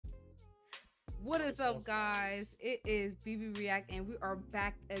What is up, guys? It is BB React, and we are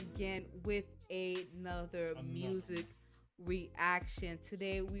back again with another music reaction.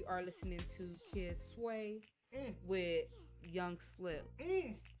 Today, we are listening to Kidsway with Yxng Slipp.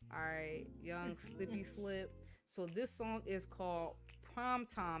 Alright, Yxng Slipp. So, this song is called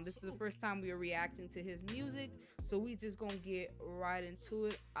Primetime. This is the first time we are reacting to his music, so we just gonna get right into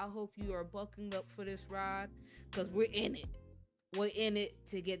it. I hope you are buckling up for this ride, because we're in it. We're in it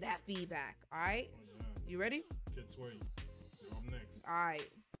to get that feedback. All right, you ready? Kidsway, you're up next. All right.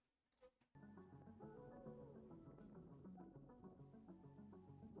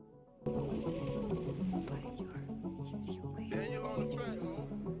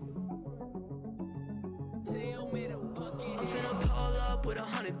 I'm finna pull up with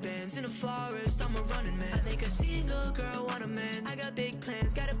 100 bands in the forest. I'm a running man. I think a single girl want a man. I got big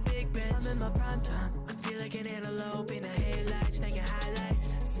plans, got a big band. I'm in my prime time. I feel like an antelope in the headlights, making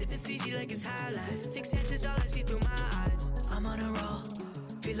highlights. Sipping Fiji like it's high life. Success is all I see through my eyes. I'm on a roll.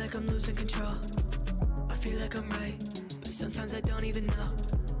 Feel like I'm losing control. I feel like I'm right, but sometimes I don't even know.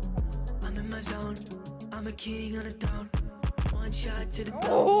 I'm in my zone. I'm a king on a throne. One shot to the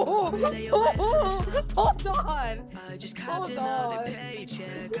dome. Hold on. I just copped another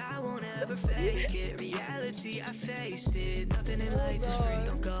paycheck. I won't ever fake it. Reality, I faced it. Nothing in life is free.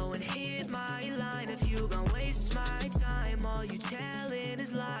 Don't go and hit my line if you gon' waste my time. All you telling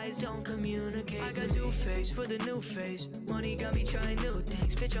is lies. Don't communicate. I got two-face for the new face. Money got me trying new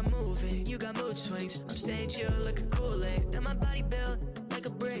things. Bitch, I'm moving. You got mood swings. I'm staying chill like a Kool-Aid. And my body built like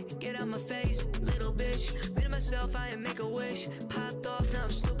a brick. Get out my face, little bitch. Been myself, I ain't make a wish. Popped off, now I'm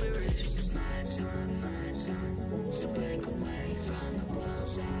stupid rich. This is my time to break away from the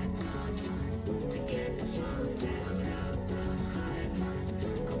walls I can't find. To get the funk out of the high mind.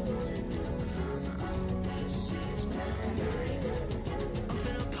 I wanna do it on my own. This is my life. I'm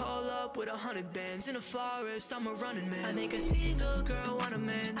finna pull up with 100 bands in the forest. I'm a running man. I think a single girl want a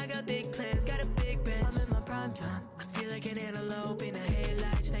man. I got big plans, got a big band. I'm in my prime time. I feel like an antelope in the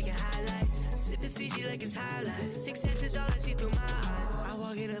headlights, making highlights. Sipping Fiji like it's high life. Success is all I see through my eyes. I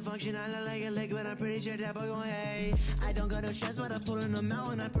walk in a function, I look like a lick, but I'm pretty sure that boy gon' hate. I don't got no stress, but I pull in the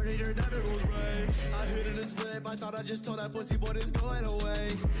mountain, I'm pretty sure that it goes right. I hit it in slip, I thought I just told that pussy boy it's going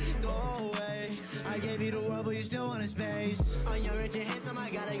away. Go away. I gave you the world, but you still want a space. On your rich and handsome, I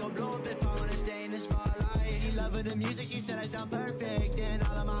gotta go blow up if I wanna stay in the spotlight. She loving the music, she said I sound perfect, and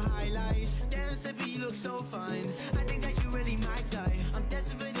all of my highlights. Damn, Slippy, you look so fine. I think that you really my type. I'm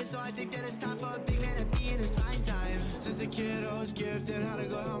destined for this, so I think that it's time for a big man to be in his prime time. Since a kid, I was gifted how to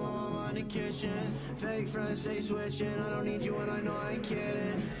go help my mama in the kitchen. Fake friends, stay switching. I don't need you, and I know I ain't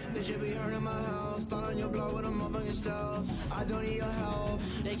kidding. They should be hurting my health. Start on your block with a motherfucking stealth. I don't need your help.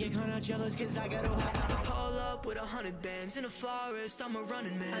 They get kinda jealous, cause I gotta pull up with 100 bands in the forest. I'm a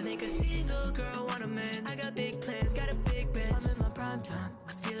running man. I think a single girl want a man. I got big plans, got a big band. I'm in my prime time.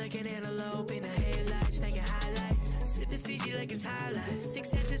 I feel like an antelope in the headlights, making highlights. Sipping Fiji like it's high life.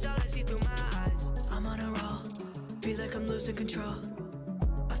 Success is all I see through my eyes. I'm on a roll. Feel like I'm losing control.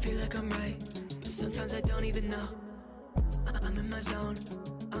 I feel like I'm right, but sometimes I don't even know. I'm in my zone.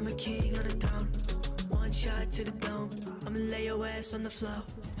 I'm a king on a throne. One shot to the dome. I'ma lay your ass on the floor.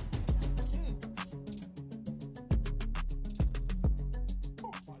 That's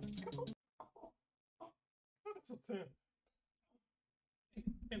a 10.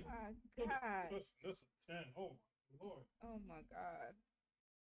 Oh my God. That's a 10. Oh my lord. Oh my God.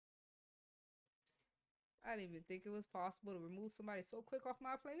 I didn't even think it was possible to remove somebody so quick off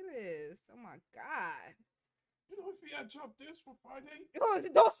my playlist. Oh my God. You know, if he had dropped this for Friday. Oh,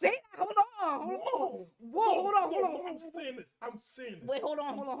 don't say that. Hold on. Hold on. I'm saying it. Wait, hold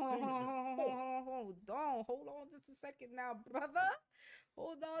on just a second now, brother.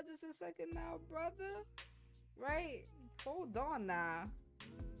 Hold on just a second now, brother. Right? Hold on now.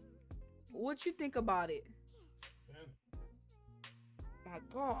 What you think about it? Man. My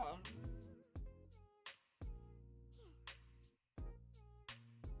God.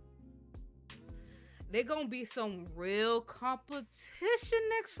 They're gonna be some real competition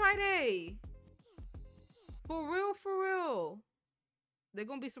next Friday. For real. They're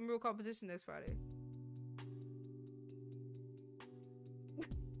gonna be some real competition next Friday.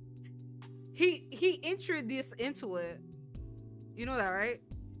 He entered this into it. You know that, right?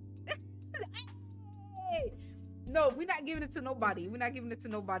 Hey. No, we're not giving it to nobody.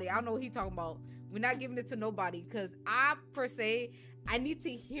 I don't know what he talking about. We're not giving it to nobody, because I, per se, I need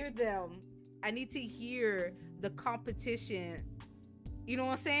to hear them. I need to hear the competition. You know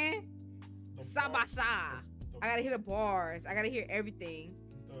what I'm saying? Side by side. I gotta hear the bars. I gotta hear everything.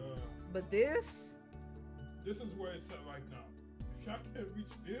 But this is where it's at right now. If y'all can't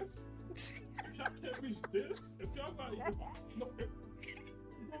reach this, if somebody. No,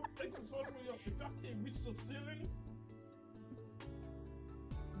 they can all the way up. If I can't reach the ceiling,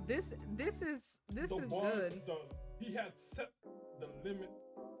 this is bar, good. He had set the limit.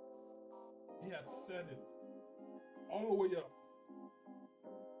 He had set it all the way up.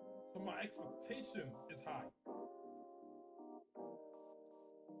 So my expectation is high.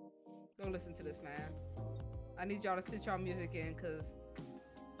 Don't listen to this, man. I need y'all to sit y'all music in, cause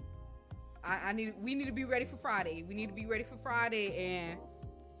we need to be ready for Friday. We need to be ready for Friday, and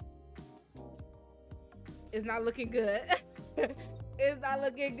it's not looking good. It's not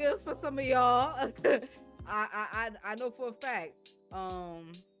looking good for some of y'all. I know for a fact. Y'all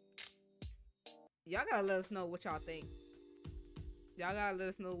gotta let us know what y'all think. Y'all gotta let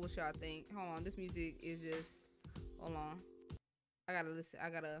us know what y'all think. Hold on, this music is just. Hold on. I gotta listen.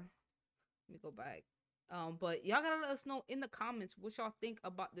 Let me go back. But y'all gotta let us know in the comments what y'all think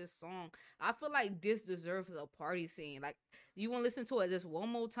about this song. I feel like this deserves a party scene. Like, you want to listen to it just one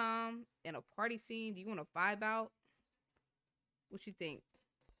more time in a party scene? Do you want to vibe out? What you think?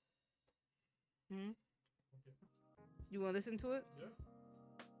 You want to listen to it? Yeah.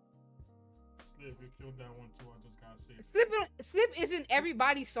 Slipp, you killed that one too. I just gotta say. Slipp isn't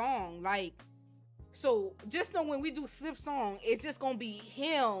everybody's song. Like, so just know when we do Slipp song, it's just gonna be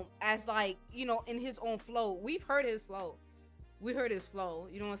him as, like, you know, in his own flow. We've heard his flow. We heard his flow.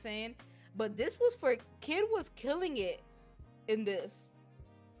 You know what I'm saying? But this was for Kid was killing it in this.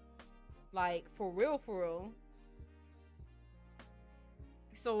 Like, for real, for real.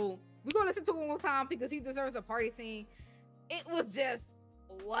 So we're gonna listen to it one more time because he deserves a party scene. It was just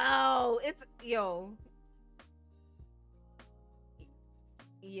wow. It's yo.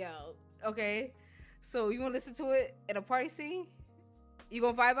 Okay. So you wanna listen to it at a party scene? You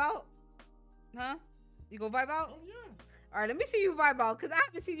gonna vibe out? Huh? You gonna vibe out? Oh yeah. All right, let me see you vibe out, because I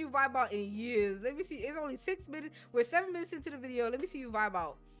haven't seen you vibe out in years. Let me see. It's only 6 minutes. We're 7 minutes into the video. Let me see you vibe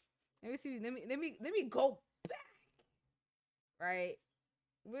out. Let me see. Let me go back. Right?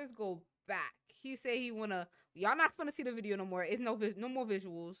 Let's go back. He said he wanna. Y'all not gonna see the video no more. It's no more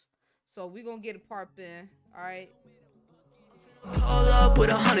visuals. So we gonna get it poppin'. All right. Hold up with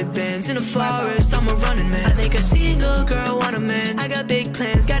 100 bands in the forest, I'm a running man. I think a single girl want a man. I got big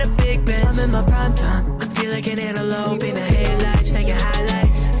plans, got a big bench. I'm in my prime time. I feel like an antelope in the headlights, making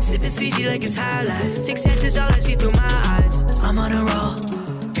highlights. Sipping Fiji like it's high life. Success is all I see through my eyes. I'm on a roll,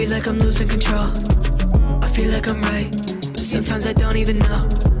 feel like I'm losing control. I feel like I'm right, but sometimes I don't even know.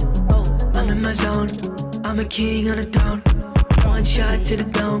 I'm in my zone, I'm a king on a throne. One shot to the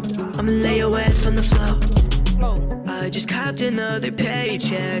dome, I'ma lay your ass on the floor. I just copped another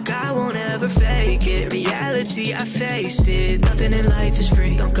paycheck, I won't ever fake it. Reality, I faced it, nothing in life is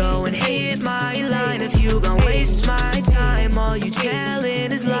free. Don't go and hit my line if you gon' waste my time. All you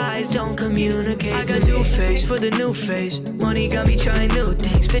telling is lies, don't communicate. I got two-face for the new face. Money got me trying new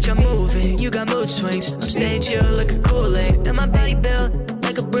things. Bitch, I'm moving, you got mood swings. I'm staying chill like a Kool-Aid. And my body built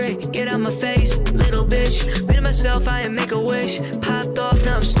like a brick, get out my face, little bitch. Rid of myself, I ain't make a wish. Popped off,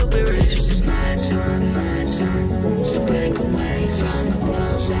 now I'm stupid rich. This is my time to break away from the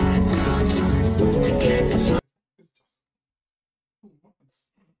walls I confront. To get the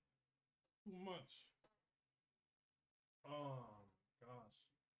Too much. Oh gosh.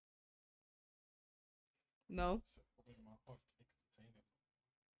 No. My heart can't contain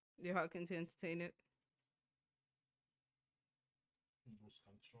it. Your heart can entertain it. Lose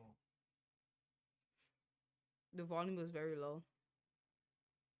control. The volume was very low.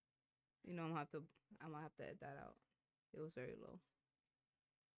 You know, I'm gonna have to edit that out. It was very low.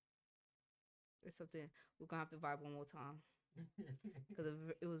 It's something we're gonna have to vibe one more time because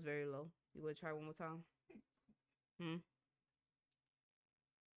it was very low. You wanna try one more time?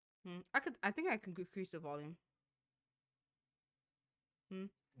 I think I can increase the volume.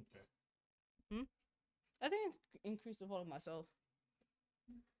 Okay. I think I can increase the volume myself.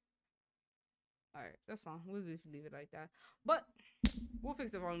 All right, that's fine. We'll just leave it like that. But we'll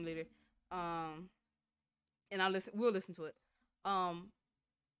fix the volume later. And we'll listen to it.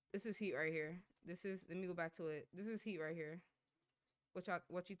 This is heat right here. Let me go back to it. This is heat right here.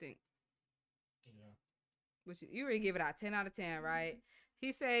 What you think? Yeah. You already give it a 10 out of 10, right?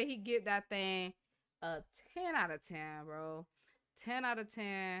 He said he give that thing a 10 out of 10, bro. 10 out of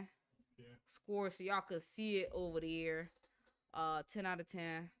 10 score, so y'all could see it over there. 10 out of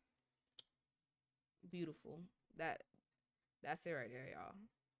 10. Beautiful. That's it right there, y'all.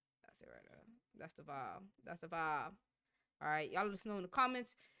 That's it right there. That's the vibe. That's the vibe. All right, y'all let us know in the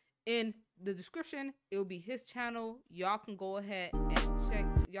comments. In the description, it will be his channel. Y'all can go ahead and check.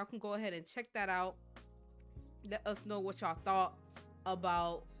 Y'all can go ahead and check that out. Let us know what y'all thought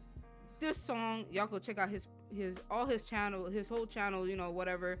about this song, y'all go check out his all his channel, his whole channel, you know,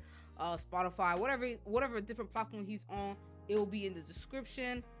 whatever, Spotify, whatever different platform he's on. It will be in the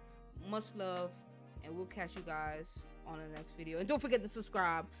description. Much love, and we'll catch you guys on the next video. And don't forget to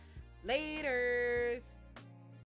subscribe. Laters.